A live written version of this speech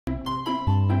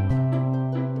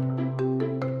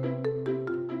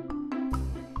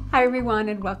Hi everyone,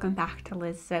 and welcome back to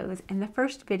Liz Sews and the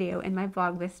first video in my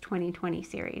Vlogmas 2020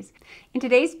 series. In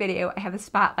today's video, I have a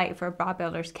spotlight for a bra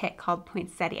builder's kit called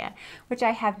Poinsettia, which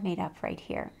I have made up right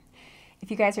here. If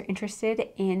you guys are interested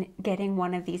in getting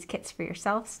one of these kits for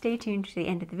yourself, stay tuned to the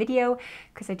end of the video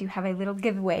because I do have a little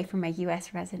giveaway for my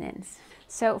US residents.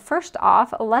 So first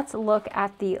off, let's look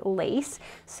at the lace.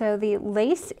 So the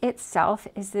lace itself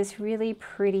is this really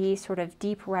pretty sort of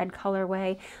deep red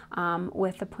colorway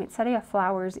with the poinsettia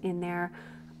flowers in there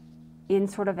in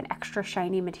sort of an extra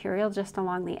shiny material just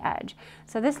along the edge.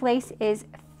 So this lace is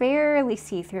fairly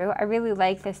see-through. I really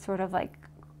like this sort of like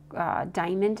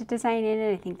diamond design in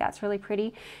it. I think that's really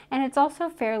pretty, and it's also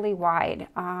fairly wide.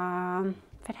 If I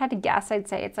had to guess, I'd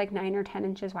say it's like 9 or 10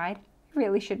 inches wide. I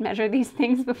really should measure these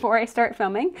things before I start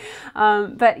filming,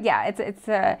 but yeah, it's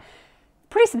a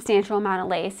pretty substantial amount of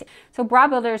lace. So bra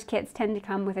builders kits tend to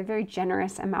come with a very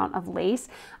generous amount of lace.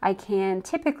 I can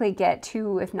typically get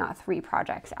 2 if not 3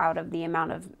 projects out of the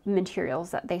amount of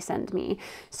materials that they send me.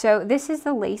 So this is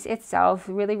the lace itself,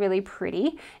 really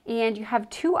pretty, and you have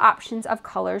 2 options of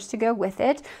colors to go with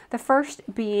it. The first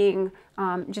being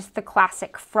just the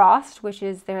classic frost, which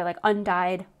is their like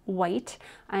undyed white,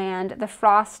 and the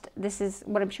frost, this is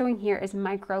what I'm showing here, is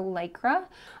micro lycra.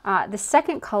 The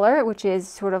second color, which is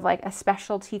sort of like a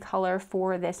specialty color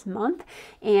for this month,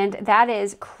 and that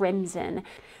is crimson.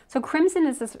 So crimson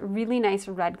is this really nice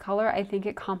red color. I think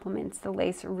it complements the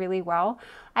lace really well.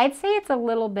 I'd say it's a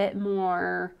little bit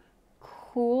more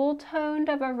cool toned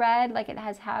of a red, like it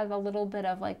has a little bit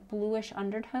of like bluish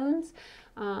undertones.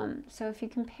 So if you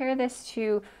compare this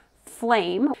to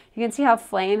Flame, you can see how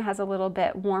Flame has a little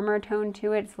bit warmer tone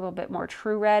to it. It's a little bit more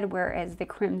true red, whereas the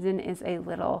crimson is a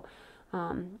little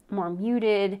more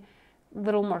muted, a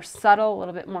little more subtle, a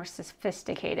little bit more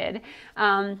sophisticated.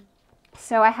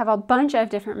 So I have a bunch of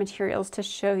different materials to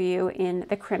show you in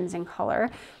the crimson color.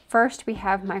 First, we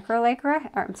have micro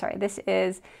lycra, or I'm sorry, this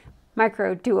is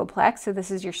micro duoplex. So this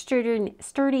is your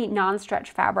sturdy non-stretch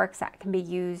fabrics that can be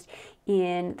used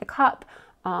in the cup.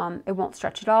 It won't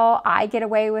stretch at all. I get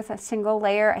away with a single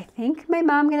layer. I think my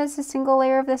mom gets a single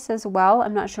layer of this as well.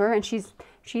 I'm not sure. And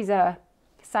she's a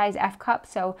size F cup,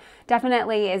 so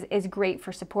definitely is great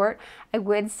for support. I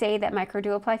would say that micro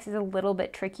duoplex is a little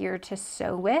bit trickier to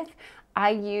sew with.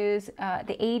 I use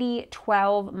the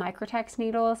 8012 Microtex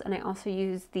needles, and I also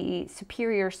use the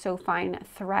Superior So Fine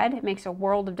thread. It makes a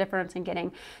world of difference in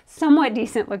getting somewhat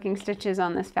decent looking stitches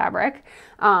on this fabric.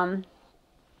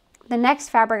 The next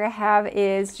fabric I have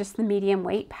is just the medium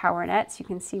weight Power Net, so you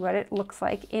can see what it looks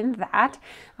like in that.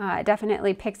 It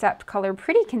definitely picks up color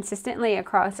pretty consistently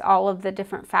across all of the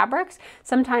different fabrics.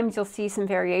 Sometimes you'll see some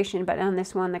variation, but on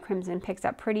this one, the crimson picks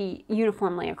up pretty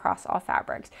uniformly across all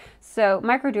fabrics. So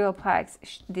micro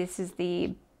duoplex, this is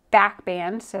the back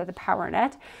band, so the Power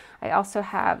Net. I also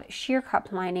have sheer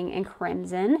cup lining in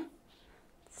crimson.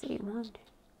 Let's see,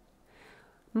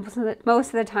 most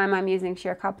of the time I'm using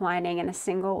sheer cup lining in a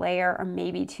single layer or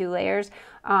maybe 2 layers.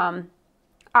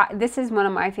 This is one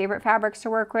of my favorite fabrics to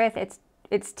work with.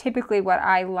 It's typically what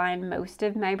I line most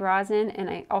of my bras in, and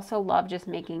I also love just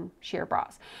making sheer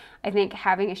bras. I think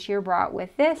having a sheer bra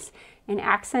with this and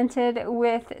accented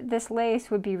with this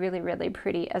lace would be really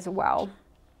pretty as well.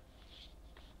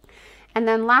 And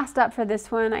then last up for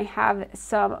this one, I have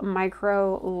some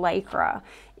micro lycra.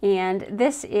 And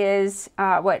this is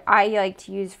what I like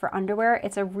to use for underwear.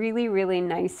 It's a really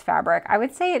nice fabric. I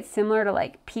would say it's similar to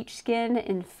like peach skin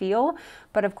in feel,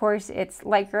 but of course it's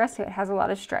lycra, so it has a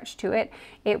lot of stretch to it.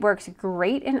 It works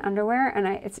great in underwear, and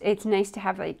it's nice to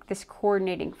have like this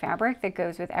coordinating fabric that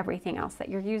goes with everything else that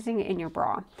you're using in your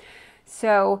bra.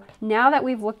 So now that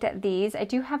we've looked at these, I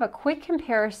do have a quick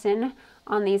comparison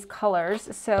on these colors.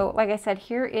 So like I said,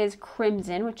 here is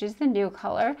crimson, which is the new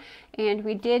color, and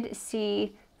we did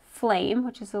see Flame,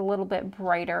 which is a little bit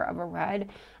brighter of a red.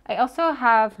 I also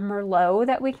have Merlot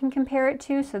that we can compare it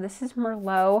to. So this is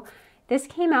Merlot. This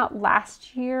came out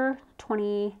last year,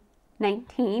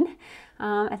 2019.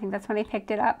 I think that's when I picked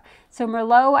it up. So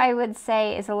Merlot, I would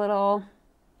say, is a little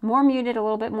more muted, a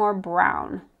little bit more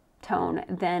brown tone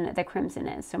than the crimson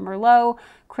is. So Merlot,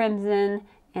 crimson,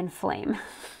 and Flame.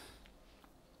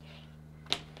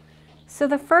 So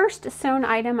the first sewn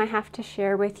item I have to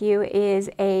share with you is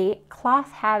a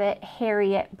Cloth Habit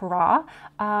Harriet bra.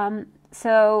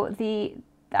 So the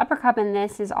upper cup in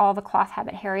this is all the Cloth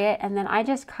Habit Harriet, and then I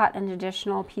just cut an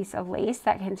additional piece of lace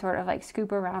that can sort of like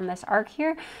scoop around this arc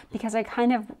here because I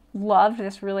kind of loved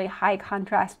this really high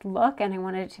contrast look, and I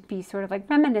wanted it to be sort of like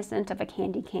reminiscent of a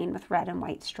candy cane with red and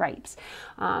white stripes.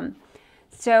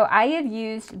 So I have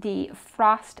used the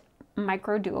Frost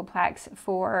micro duplex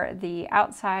for the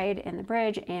outside and the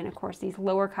bridge, and of course these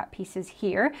lower cut pieces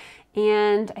here.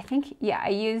 And I think, yeah, I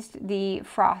used the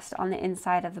frost on the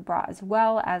inside of the bra as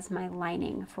well as my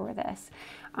lining for this.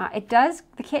 The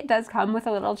kit does come with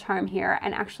a little charm here,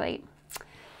 and actually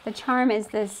the charm is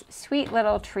this sweet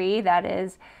little tree that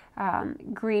is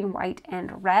green, white,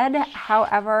 and red.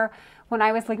 However, when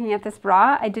I was looking at this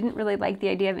bra, I didn't really like the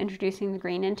idea of introducing the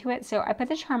green into it, so I put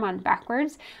the charm on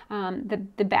backwards.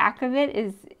 The back of it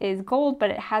is gold,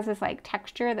 but it has this like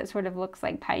texture that sort of looks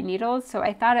like pine needles, so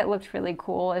I thought it looked really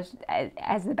cool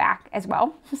as the back as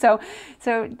well. So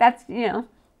that's, you know,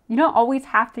 you don't always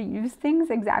have to use things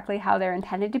exactly how they're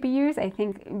intended to be used. I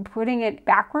think putting it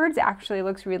backwards actually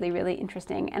looks really, really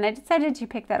interesting. And I decided to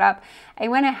pick that up. I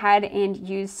went ahead and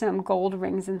used some gold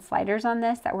rings and sliders on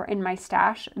this that were in my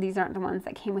stash. These aren't the ones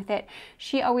that came with it.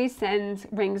 She always sends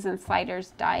rings and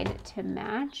sliders dyed to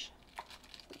match.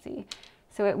 Let's see.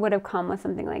 So it would have come with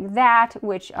something like that,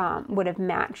 which would have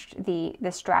matched the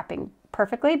strapping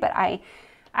perfectly, but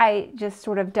I just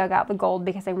sort of dug out the gold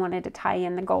because I wanted to tie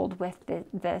in the gold with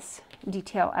this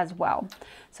detail as well.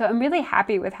 So I'm really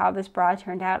happy with how this bra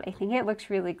turned out. I think it looks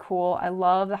really cool. I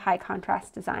love the high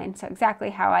contrast design, so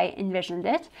exactly how I envisioned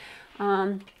it.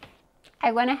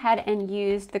 I went ahead and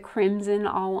used the crimson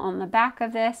all on the back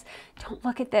of this. Don't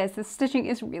look at this. The stitching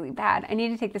is really bad. I need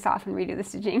to take this off and redo the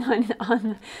stitching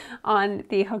on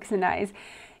the hooks and eyes.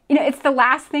 You know, it's the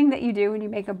last thing that you do when you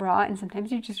make a bra, and sometimes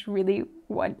you just really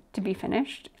want to be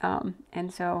finished.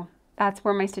 And so that's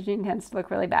where my stitching tends to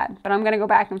look really bad. But I'm going to go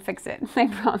back and fix it, I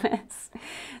promise.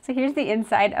 So here's the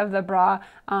inside of the bra.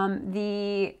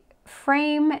 The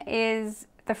frame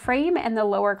and the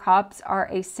lower cups are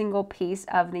a single piece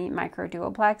of the micro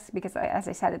duplex because, as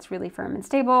I said, it's really firm and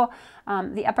stable.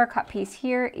 The upper cup piece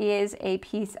here is a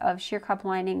piece of sheer cup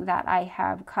lining that I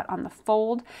have cut on the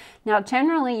fold. Now,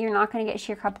 generally, you're not going to get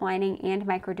sheer cup lining and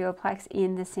micro duplex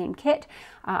in the same kit.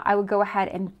 I would go ahead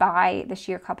and buy the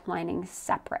sheer cup lining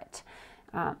separate.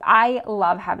 I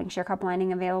love having sheer cup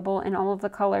lining available in all of the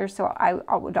colors, so I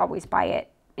would always buy it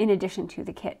in addition to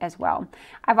the kit as well.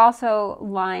 I've also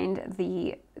lined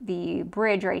the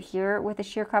bridge right here with a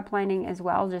sheer cup lining as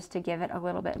well, just to give it a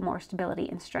little bit more stability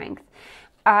and strength.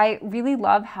 I really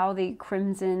love how the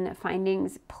crimson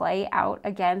findings play out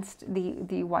against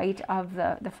the white of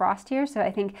the frost here, so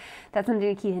I think that's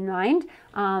something to keep in mind.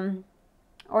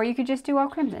 Or you could just do all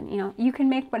crimson. You know, you can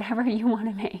make whatever you want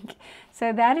to make.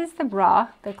 So that is the bra,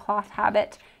 the Cloth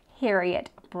Habit Harriet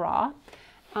bra.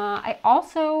 I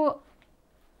also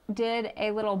did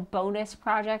a little bonus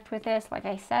project with this. Like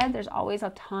I said, there's always a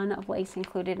ton of lace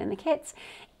included in the kits,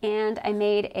 and I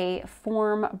made a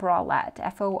form bralette,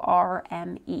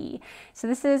 F-O-R-M-E. So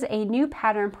this is a new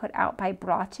pattern put out by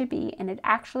Bra to Be, and it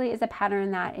actually is a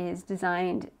pattern that is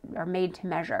designed or made to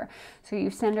measure. So you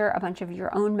send her a bunch of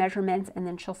your own measurements, and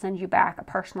then she'll send you back a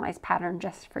personalized pattern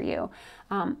just for you.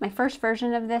 My first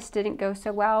version of this didn't go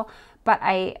so well, but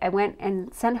I went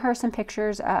and sent her some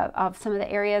pictures of some of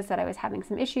the areas that I was having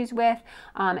some issues with,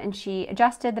 and she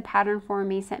adjusted the pattern for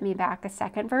me, sent me back a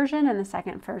second version, and the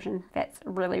second version fits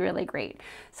really, really great.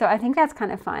 So I think that's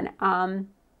kind of fun.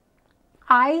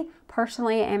 I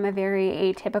personally am a very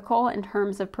atypical in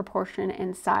terms of proportion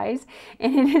and size,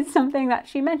 and it is something that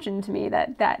she mentioned to me,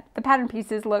 that the pattern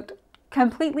pieces looked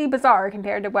completely bizarre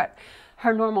compared to what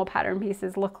her normal pattern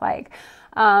pieces look like.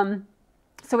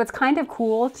 So it's kind of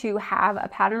cool to have a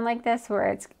pattern like this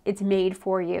where it's made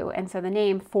for you, and so the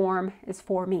name Form is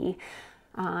for me.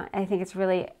 I think it's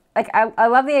really, like, I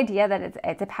love the idea that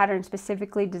it's a pattern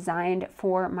specifically designed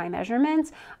for my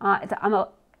measurements.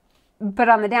 But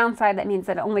on the downside, that means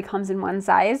that it only comes in one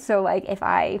size. So like if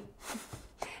I,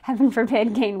 heaven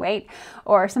forbid, gain weight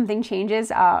or something changes,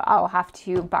 I'll have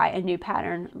to buy a new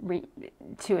pattern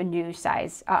to a new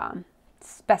size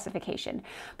specification.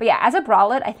 But yeah, as a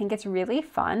bralette, I think it's really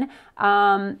fun.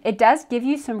 It does give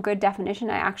you some good definition.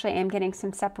 I actually am getting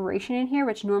some separation in here,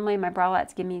 which normally my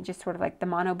bralettes give me just sort of like the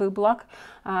mono boob look,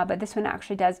 but this one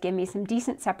actually does give me some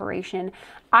decent separation.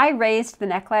 I raised the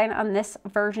neckline on this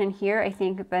version here. I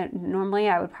think that normally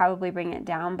I would probably bring it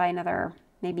down by another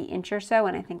maybe inch or so,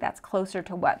 and I think that's closer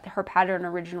to what her pattern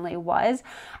originally was.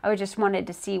 I just wanted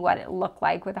to see what it looked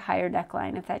like with a higher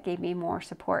neckline, if that gave me more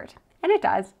support. And it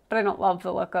does, but I don't love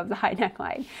the look of the high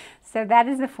neckline. So that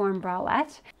is the Form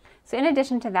bralette. So in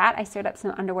addition to that, I sewed up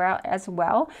some underwear as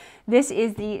well. This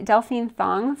is the Delphine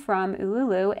Thong from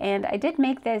Ululu, and I did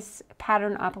make this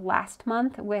pattern up last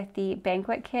month with the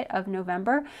banquet kit of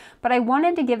November, but I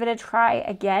wanted to give it a try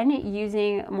again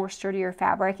using more sturdier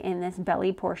fabric in this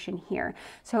belly portion here.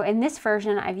 So in this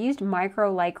version, I've used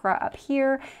micro lycra up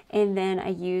here, and then I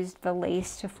used the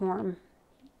lace to form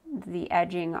the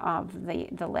edging of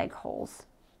the leg holes.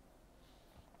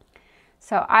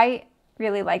 So I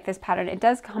really like this pattern. It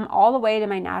does come all the way to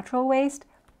my natural waist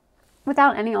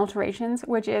without any alterations,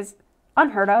 which is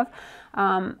unheard of.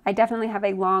 I definitely have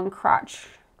a long crotch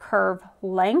curve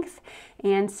length,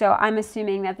 and so I'm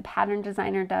assuming that the pattern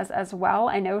designer does as well.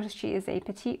 I know she is a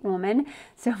petite woman,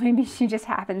 so maybe she just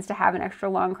happens to have an extra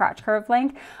long crotch curve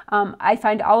length. I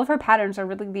find all of her patterns are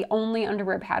really the only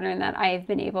underwear pattern that I've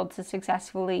been able to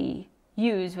successfully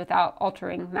use without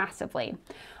altering massively.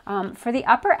 For the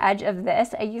upper edge of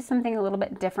this, I use something a little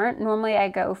bit different. Normally I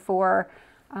go for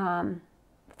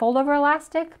fold over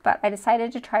elastic, but I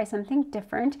decided to try something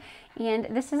different. And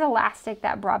this is elastic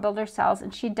that Bra Builder sells,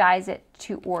 and she dyes it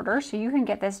to order. So you can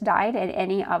get this dyed in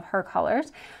any of her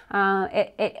colors.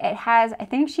 It has, I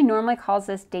think she normally calls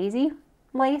this daisy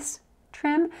lace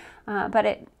trim, but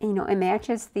it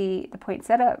matches the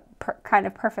poinsettia kind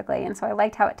of perfectly, and so I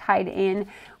liked how it tied in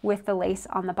with the lace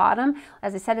on the bottom.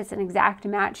 As I said, it's an exact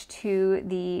match to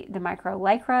the micro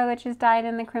lycra, which is dyed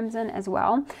in the crimson as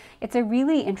well. It's a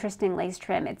really interesting lace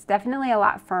trim. It's definitely a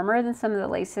lot firmer than some of the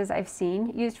laces I've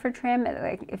seen used for trim.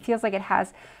 It feels like it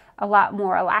has a lot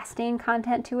more elastane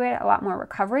content to it, a lot more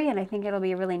recovery, and I think it'll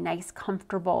be a really nice,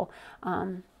 comfortable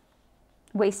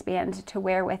waistband to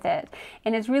wear with it.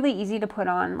 And it's really easy to put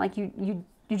on. Like you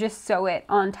just sew it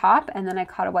on top, and then I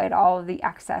cut away all of the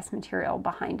excess material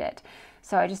behind it.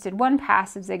 So I just did one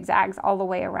pass of zigzags all the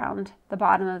way around the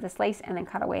bottom of this lace and then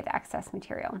cut away the excess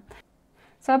material.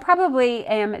 So I probably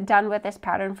am done with this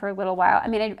pattern for a little while. I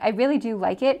mean, I really do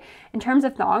like it. In terms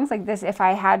of thongs, like this, if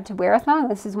I had to wear a thong,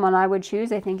 this is one I would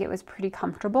choose. I think it was pretty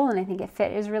comfortable, and I think it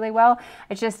fit really well.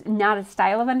 It's just not a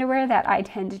style of underwear that I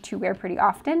tend to wear pretty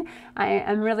often. I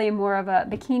am really more of a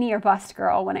bikini or bust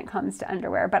girl when it comes to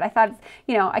underwear, but I thought,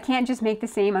 I can't just make the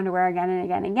same underwear again and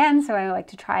again and again, so I like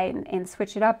to try and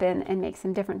switch it up and make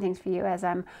some different things for you as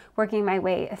I'm working my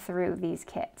way through these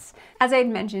kits. As I had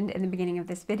mentioned in the beginning of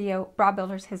this video, Bra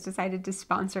Builder has decided to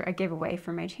sponsor a giveaway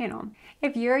for my channel.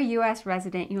 If you're a US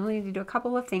resident, you only need to do a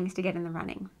couple of things to get in the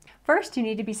running. First, you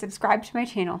need to be subscribed to my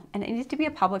channel, and it needs to be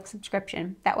a public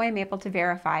subscription. That way I'm able to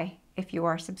verify if you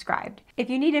are subscribed. If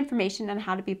you need information on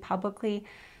how to be publicly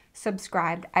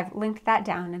subscribed, I've linked that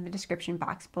down in the description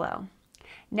box below.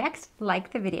 Next,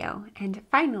 like the video, and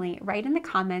finally, write in the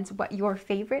comments what your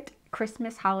favorite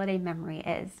Christmas holiday memory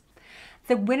is.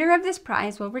 The winner of this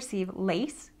prize will receive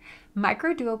lace,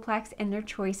 micro duoplex in their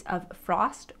choice of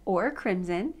frost or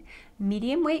crimson,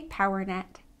 medium weight power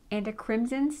net, and a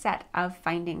crimson set of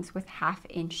findings with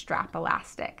 1/2-inch strap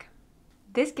elastic.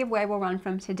 This giveaway will run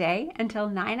from today until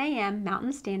 9 a.m.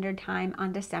 Mountain Standard Time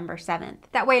on December 7th.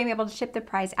 That way I'm able to ship the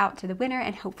prize out to the winner,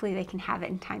 and hopefully they can have it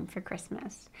in time for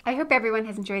Christmas. I hope everyone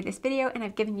has enjoyed this video, and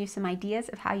I've given you some ideas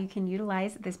of how you can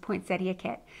utilize this poinsettia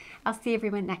kit. I'll see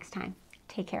everyone next time.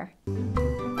 Take care.